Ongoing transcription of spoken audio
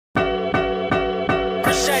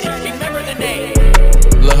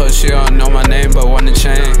she don't know my name, but want the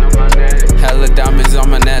chain. Hella diamonds on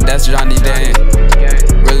my neck, that's Johnny Dane.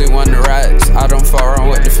 Really want the rats, I don't fuck around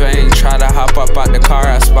with the fame. Try to hop up out the car,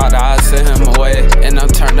 I spot I send him away. And I'm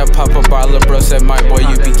turned up, pop a bottle, bro said, my boy,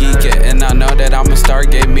 you be geeking. And I know that I'm a star,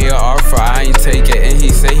 gave me an offer, I ain't take it. And he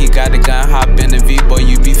say he got a gun, hop in the V, boy,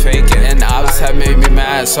 you be faking. And the ops have made me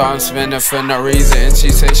mad, so I'm spinning for no reason. And she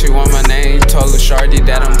say she want my name, told her shorty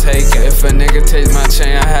that I'm taking. If a nigga takes my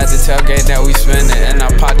chain, I had to tailgate that we spinning. And I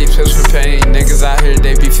pop these pills for pain, niggas out here,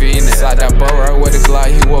 they be fiending. Slide that boy right with a Glock,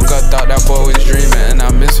 he woke up, thought that boy was dreaming. And I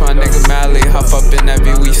miss my nigga Mally, hop up in that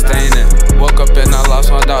V, we staining. Woke up and I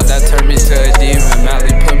lost my dog, that turned me to a demon.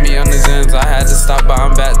 Mally put me on the Zins, I had to stop, but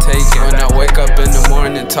I'm back taking. When I wake up in the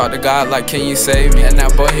morning, talk to God like, can you save me? And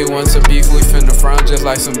that boy, he wants some beef, we finna frown just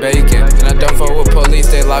like some bacon. And I don't fuck with police,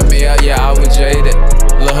 they lock me out, yeah, I was jaded.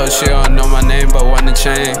 Lil' her, she don't know my name, but want the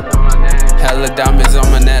chain. Hella diamonds on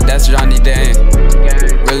my neck, that's Johnny Dane.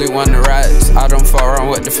 Really want the rats, I don't fuck around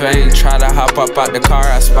with the fame. Try to hop up out the car,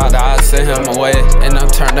 I spot I send him away. And I'm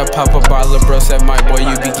turned up, pop a bottle, bro said, my boy,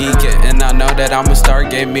 you be geeking. And I know that I'm a star,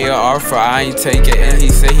 gave me an offer, I ain't take it. And he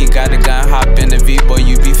say he got a gun, hop in the V, boy,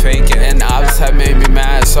 you be faking. And the ops have made me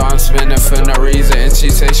mad, so I'm spinning for no reason. And she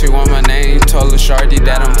say she want my name, told her shorty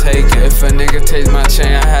that I'm taking. If a nigga takes my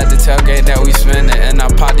chain, I had to tailgate that we spinning. And I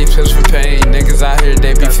pop these pills for pain, niggas out here,